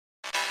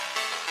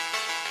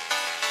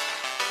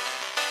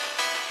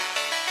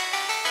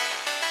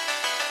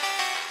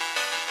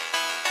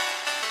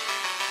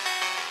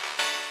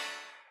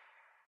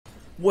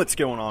What's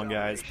going on,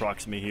 guys?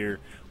 Proxima here.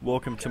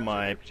 Welcome to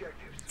my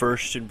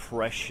first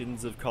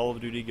impressions of Call of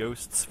Duty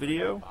Ghosts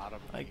video,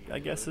 I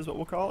guess is what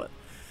we'll call it.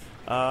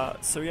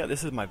 So yeah,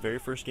 this is my very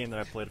first game that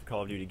I played of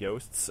Call of Duty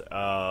Ghosts.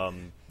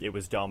 It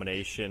was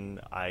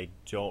Domination. I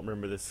don't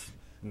remember this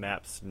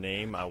map's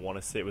name. I want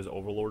to say it was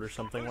Overlord or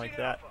something like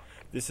that.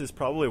 This is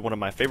probably one of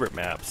my favorite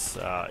maps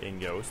in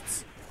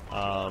Ghosts.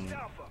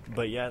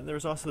 But yeah,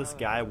 there's also this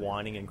guy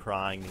whining and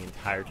crying the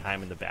entire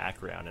time in the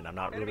background, and I'm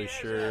not really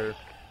sure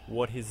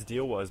what his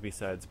deal was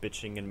besides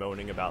bitching and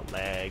moaning about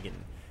lag and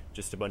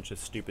just a bunch of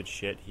stupid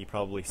shit. He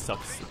probably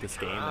sucks at this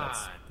game.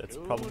 That's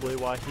probably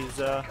why he's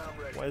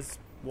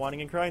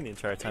whining and crying the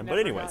entire time. But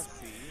anyways,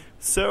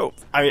 so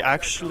I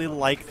actually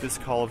like this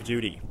Call of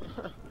Duty,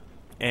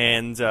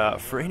 and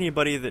for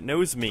anybody that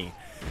knows me,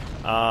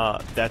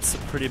 that's a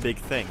pretty big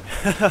thing.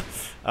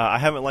 I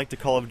haven't liked a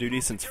Call of Duty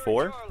since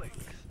 4.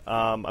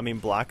 I mean,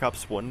 Black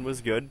Ops 1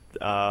 was good,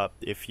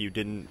 if you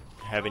didn't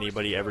have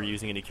anybody ever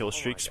using any kill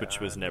streaks,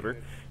 which was never.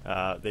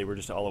 They were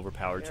just all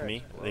overpowered to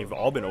me. They've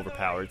all been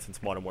overpowered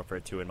since Modern Warfare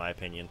 2, in my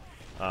opinion.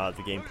 The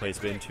gameplay's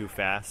been too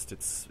fast,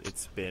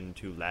 it's been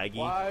too laggy.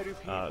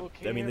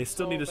 I mean, they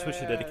still need to switch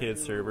to dedicated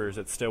servers.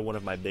 It's still one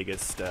of my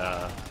biggest,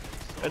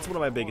 that's one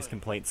of my biggest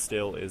complaints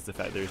still, is the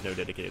fact there's no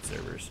dedicated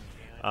servers.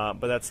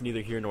 But that's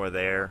neither here nor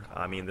there.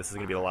 I mean, this is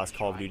going to be the last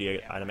Call of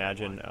Duty, I'd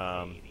imagine,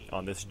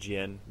 on this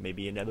gen.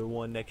 Maybe another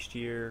one next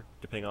year,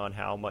 depending on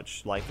how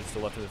much life is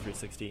still left in the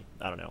 360.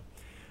 I don't know.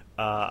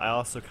 I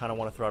also kind of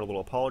want to throw out a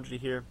little apology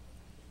here.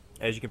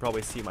 As you can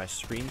probably see, my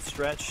screen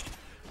stretched.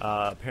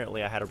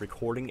 Apparently I had a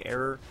recording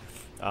error.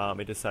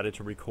 It decided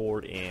to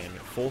record in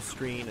full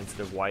screen instead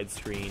of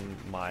widescreen.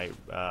 My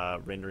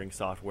rendering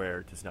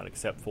software does not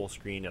accept full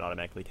screen. It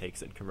automatically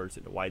takes it and converts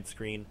it to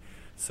widescreen.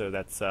 So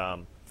that's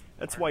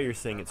why you're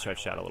seeing it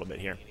stretched out a little bit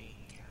here.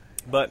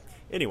 But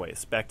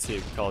anyways, back to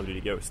Call of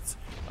Duty Ghosts.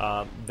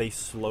 They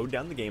slowed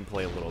down the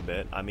gameplay a little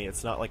bit. I mean,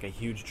 it's not like a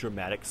huge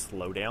dramatic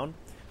slowdown,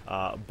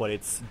 but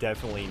it's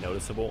definitely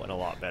noticeable and a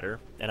lot better.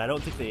 And I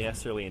don't think they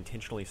necessarily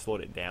intentionally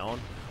slowed it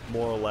down.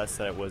 More or less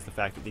that it was the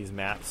fact that these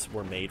maps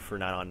were made for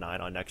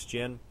 9-on-9 on next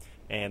gen,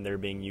 and they're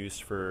being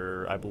used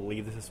for, I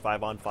believe this is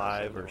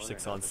 5-on-5 or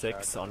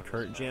 6-on-6 on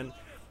current gen.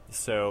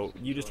 So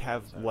you just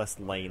have less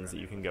lanes that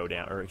you can go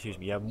down, or excuse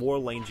me, you have more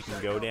lanes you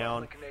can go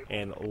down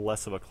and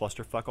less of a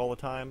clusterfuck all the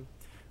time.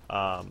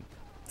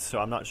 So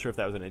I'm not sure if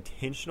that was an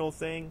intentional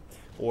thing,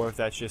 or if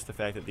that's just the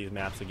fact that these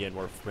maps, again,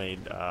 were made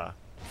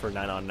for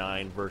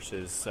 9-on-9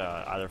 versus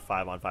either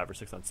 5-on-5 or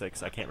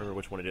 6-on-6. I can't remember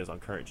which one it is on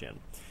current gen.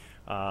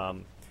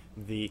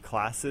 The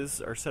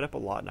classes are set up a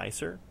lot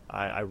nicer.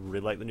 I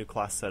really like the new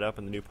class setup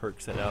and the new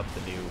perk setup,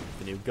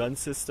 the new gun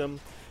system.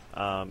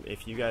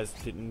 If you guys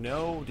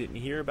didn't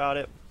hear about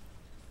it,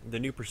 the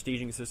new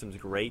prestiging system is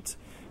great.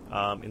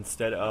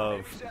 Instead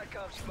of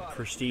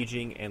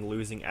prestiging and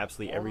losing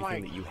absolutely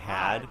everything that you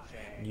had,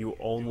 you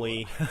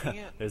only...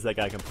 There's that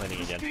guy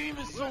complaining again.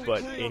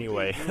 But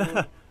anyway,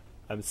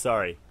 I'm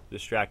sorry,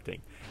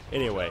 distracting.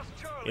 Anyway,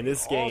 in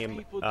this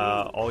game,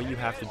 all you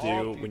have to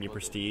do when you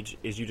prestige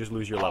is you just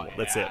lose your level.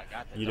 That's it.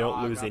 You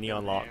don't lose any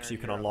unlocks. You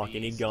can unlock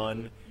any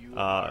gun,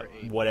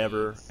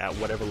 whatever, at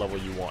whatever level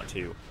you want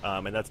to.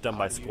 And that's done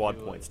by squad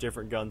points.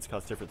 Different guns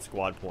cost different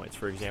squad points.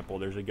 For example,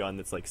 there's a gun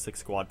that's like 6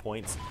 squad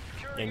points,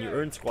 and you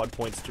earn squad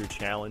points through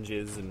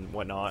challenges and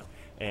whatnot,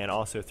 and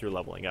also through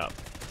leveling up.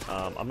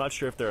 I'm not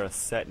sure if they're a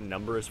set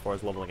number as far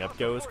as leveling up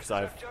goes, because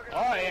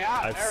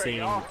I've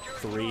seen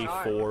 3,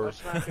 4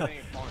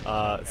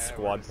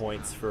 squad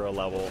points for a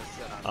level.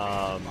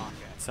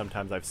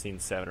 Sometimes I've seen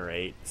 7 or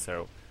 8,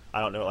 so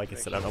I don't know. Like I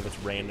said, I don't know if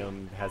it's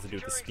random, has to do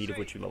with the speed of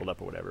which you leveled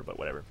up or whatever, but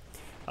whatever.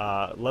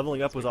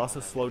 Leveling up was also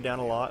slowed down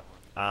a lot.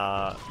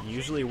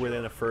 Usually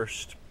within the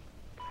first,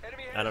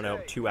 I don't know,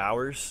 2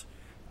 hours,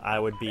 I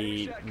would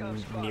be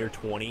near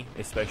 20,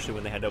 especially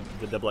when they had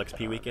the double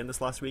XP weekend this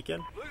last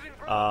weekend.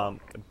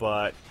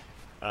 But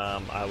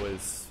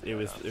it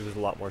was a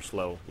lot more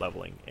slow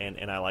leveling,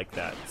 and I like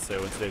that.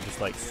 So instead of just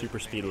like super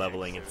speed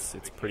leveling,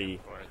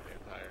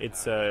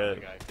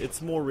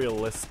 it's more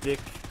realistic,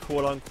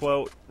 quote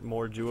unquote,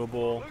 more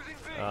doable,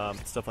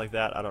 stuff like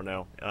that. I don't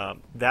know.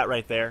 That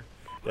right there,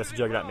 that's the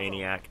Juggernaut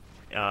Maniac.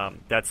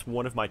 That's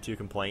one of my 2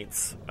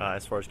 complaints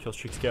as far as kill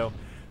streaks go.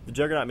 The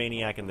Juggernaut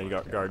Maniac and the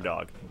Guard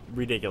Dog.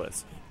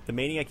 Ridiculous. The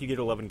Maniac, you get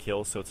 11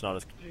 kills, so it's not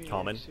as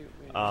common,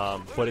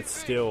 but it's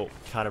still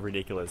kind of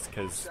ridiculous,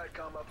 because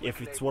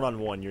if it's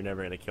one-on-one, you're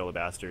never going to kill the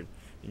bastard.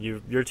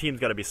 Your team's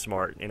got to be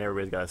smart, and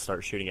everybody's got to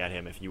start shooting at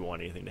him if you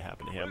want anything to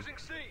happen to him.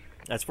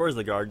 As far as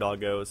the Guard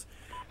Dog goes,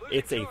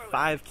 it's a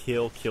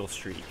 5-kill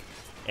streak,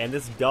 and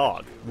this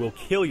dog will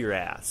kill your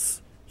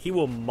ass. He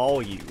will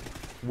maul you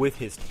with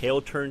his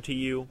tail turned to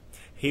you.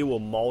 He will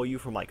maul you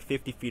from like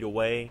 50 feet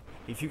away.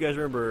 If you guys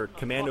remember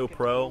Commando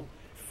Pro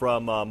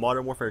from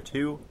Modern Warfare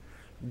 2,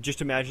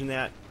 just imagine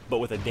that, but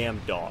with a damn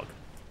dog.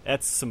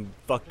 That's some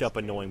fucked up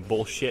annoying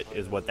bullshit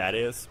is what that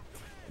is.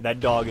 That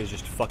dog is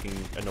just fucking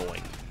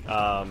annoying.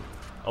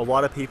 A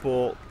lot of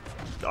people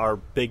are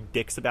big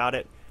dicks about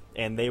it,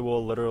 and they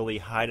will literally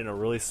hide in a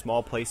really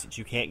small place that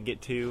you can't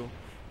get to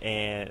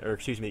or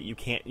excuse me, that you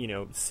can't, you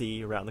know,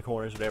 see around the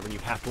corners or whatever, and you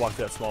have to walk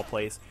through that small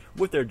place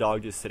with their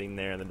dog just sitting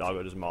there, and the dog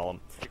will just maul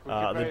them.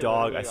 The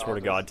dog, I swear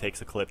to God,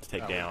 takes a clip to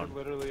take down,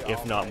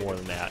 if not more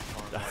than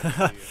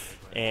that.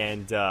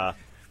 And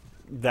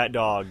that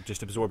dog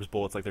just absorbs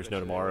bullets like there's no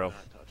tomorrow.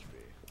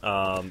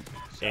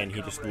 And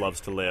he just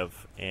loves to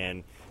live.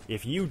 And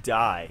if you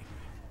die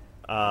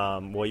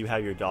while you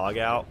have your dog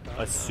out,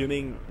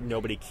 assuming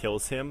nobody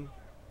kills him,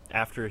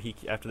 after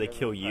they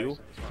kill you,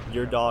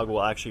 your dog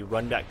will actually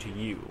run back to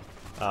you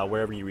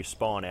wherever you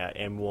respawn at,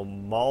 and will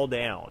maul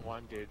down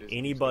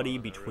anybody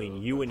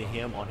between you and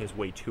him on his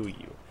way to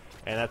you.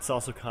 And that's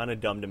also kind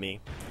of dumb to me.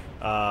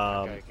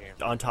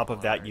 On top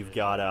of that, you've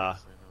got,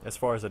 as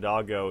far as the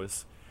dog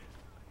goes,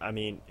 I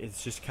mean,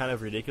 it's just kind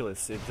of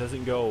ridiculous. It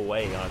doesn't go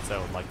away on its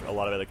own like a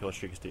lot of other kill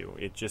streaks do.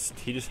 He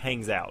just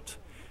hangs out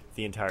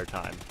the entire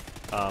time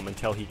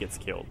until he gets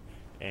killed.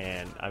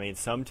 And, I mean,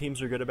 some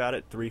teams are good about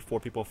it.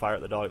 3-4 people fire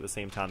at the dog at the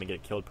same time and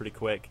get killed pretty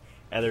quick.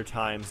 Other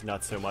times,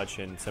 not so much,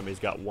 and somebody's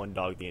got one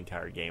dog the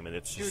entire game, and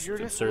it's just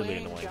absurdly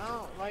annoying.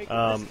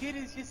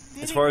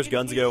 As far as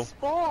guns go,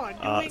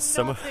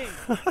 some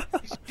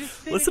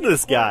listen to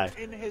this guy.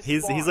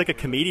 He's like a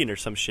comedian or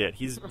some shit.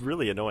 He's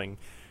really annoying,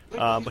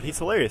 but he's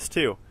hilarious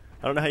too.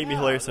 I don't know how you can be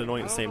hilarious and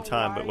annoying at the same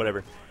time, but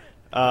whatever.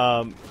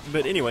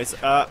 But anyways,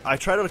 I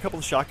tried out a couple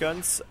of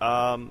shotguns.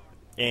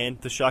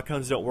 And the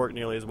shotguns don't work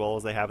nearly as well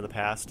as they have in the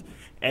past.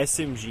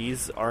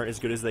 SMGs aren't as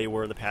good as they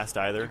were in the past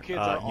either.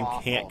 You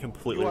can't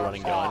completely run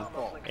and gun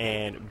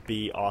and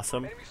be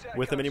awesome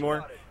with them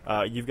anymore.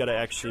 You've got to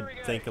actually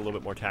think a little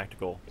bit more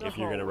tactical if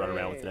you're going to run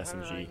around with an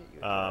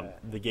SMG.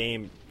 The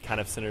game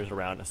kind of centers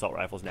around assault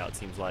rifles now, it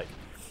seems like.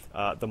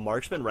 The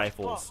marksman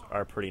rifles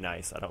are pretty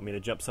nice. I don't mean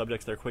to jump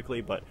subjects there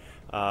quickly, but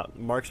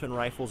marksman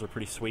rifles are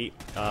pretty sweet.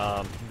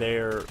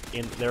 They're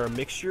a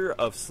mixture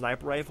of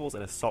sniper rifles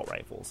and assault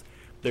rifles.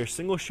 They're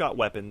single-shot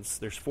weapons.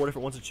 There's 4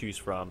 different ones to choose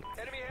from.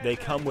 They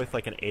come with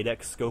like an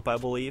 8x scope, I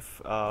believe,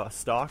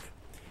 stock,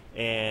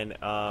 and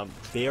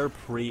they are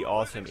pretty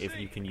awesome if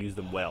you can use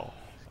them well.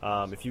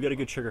 If you get a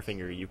good trigger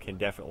finger, you can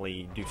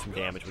definitely do some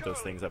damage with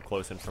those things up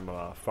close and from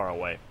far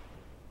away.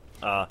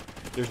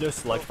 There's no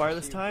select fire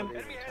this time,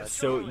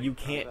 so you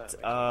can't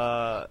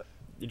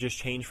just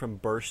change from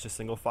burst to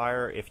single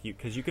fire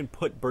because you can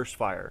put burst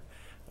fire.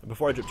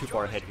 Before I jump too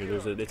far ahead here,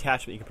 there's an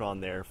attachment you can put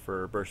on there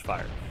for burst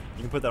fire.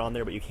 You can put that on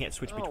there, but you can't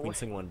switch between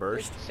single and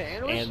burst,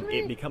 and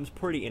it becomes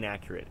pretty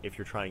inaccurate if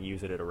you're trying to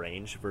use it at a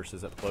range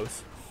versus up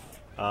close.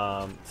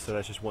 So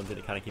that's just one thing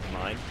to kind of keep in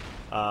mind.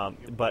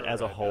 But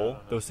as a whole,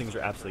 those things are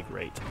absolutely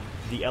great.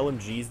 The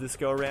LMGs this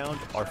go around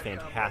are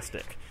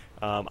fantastic.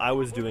 I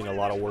was doing a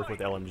lot of work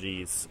with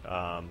LMGs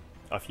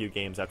a few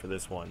games after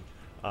this one,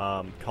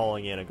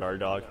 calling in a guard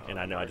dog, and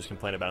I know I just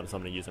complained about them, so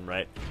I'm going to use them,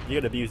 right? You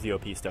got to abuse the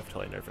OP stuff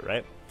until they nerf it,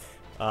 right?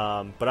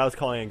 But I was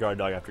calling in guard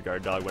dog after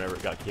guard dog whenever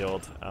it got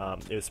killed.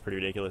 It was pretty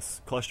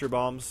ridiculous. Cluster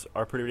bombs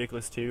are pretty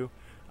ridiculous too.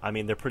 I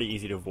mean, they're pretty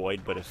easy to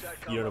avoid, but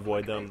if you don't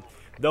avoid them,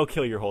 they'll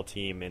kill your whole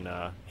team in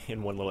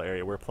one little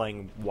area. We're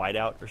playing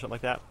whiteout or something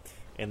like that,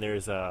 and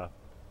there's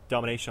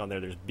domination on there.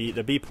 There's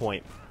the B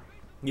point.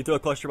 You throw a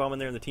cluster bomb in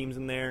there and the team's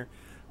in there,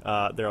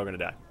 they're all going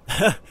to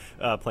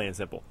die. Plain and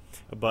simple.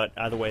 But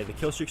either way, the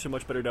kill streaks are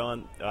much better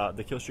done.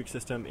 The kill streak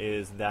system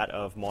is that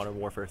of Modern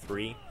Warfare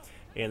 3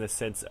 in the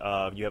sense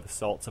of you have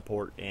assault,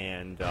 support,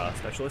 and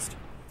specialist.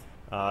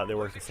 They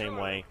work the same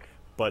way,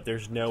 but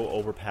there's no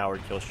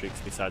overpowered kill streaks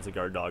besides the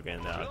guard dog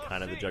and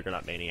kind of the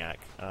Juggernaut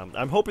Maniac.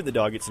 I'm hoping the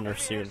dog gets nerfed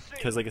soon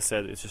because, like I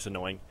said, it's just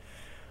annoying.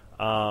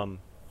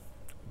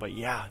 But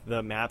yeah,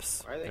 the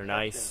maps, they're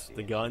nice.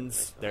 The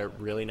guns, they're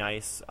really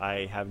nice.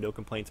 I have no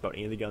complaints about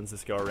any of the guns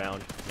that go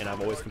around, and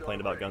I've always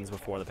complained about guns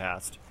before in the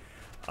past.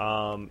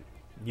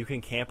 You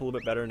can camp a little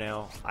bit better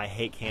now. I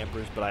hate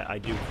campers, but I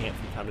do camp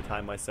from time to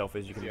time myself,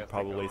 as you can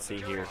probably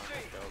see here.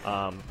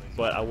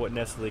 But I wouldn't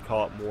necessarily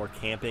call it more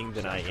camping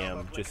than I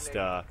am just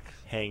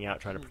hanging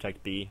out trying to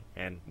protect B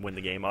and win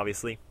the game,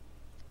 obviously.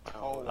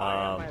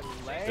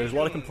 There's a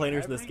lot of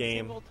complainers in this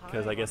game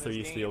because I guess they're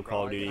used to the old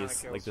Call of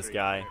Duties, like this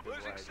guy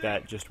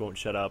that just won't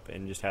shut up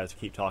and just has to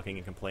keep talking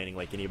and complaining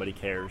like anybody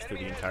cares through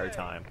the entire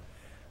time.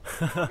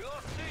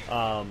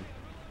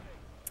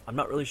 I'm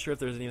not really sure if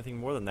there's anything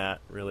more than that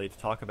really to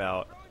talk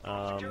about.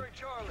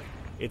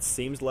 It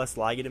seems less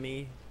laggy to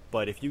me,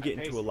 but if you get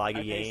into a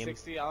laggy game,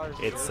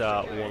 it's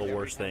one of the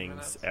worst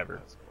things ever.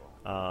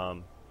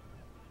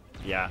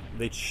 Yeah,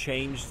 they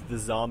changed the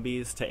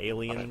zombies to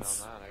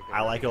aliens.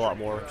 I like it a lot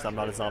more because I'm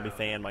not a zombie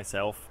fan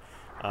myself,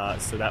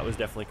 so that was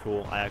definitely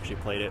cool. I actually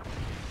played it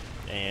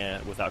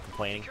and without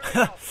complaining,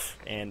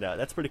 and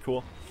that's pretty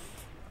cool.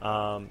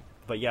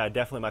 But yeah,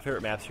 definitely my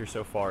favorite maps here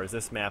so far is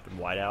this map and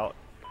Whiteout.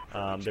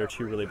 They're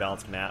two really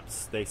balanced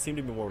maps. They seem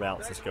to be more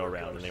balanced this go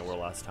around than they were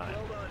last time,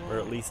 or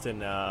at least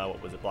in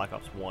what was it, Black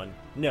Ops 1?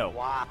 No,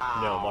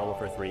 Modern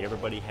Warfare 3.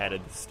 Everybody had a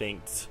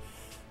distinct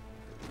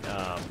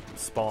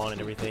spawn and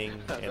everything,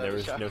 and there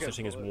was no such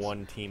thing as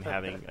one team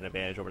having an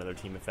advantage over another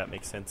team, if that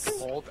makes sense.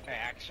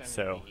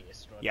 So,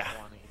 yeah.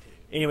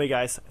 Anyway,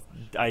 guys,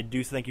 I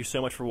do thank you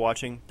so much for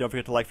watching. Don't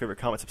forget to like, favorite,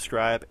 comment,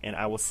 subscribe, and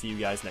I will see you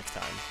guys next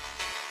time.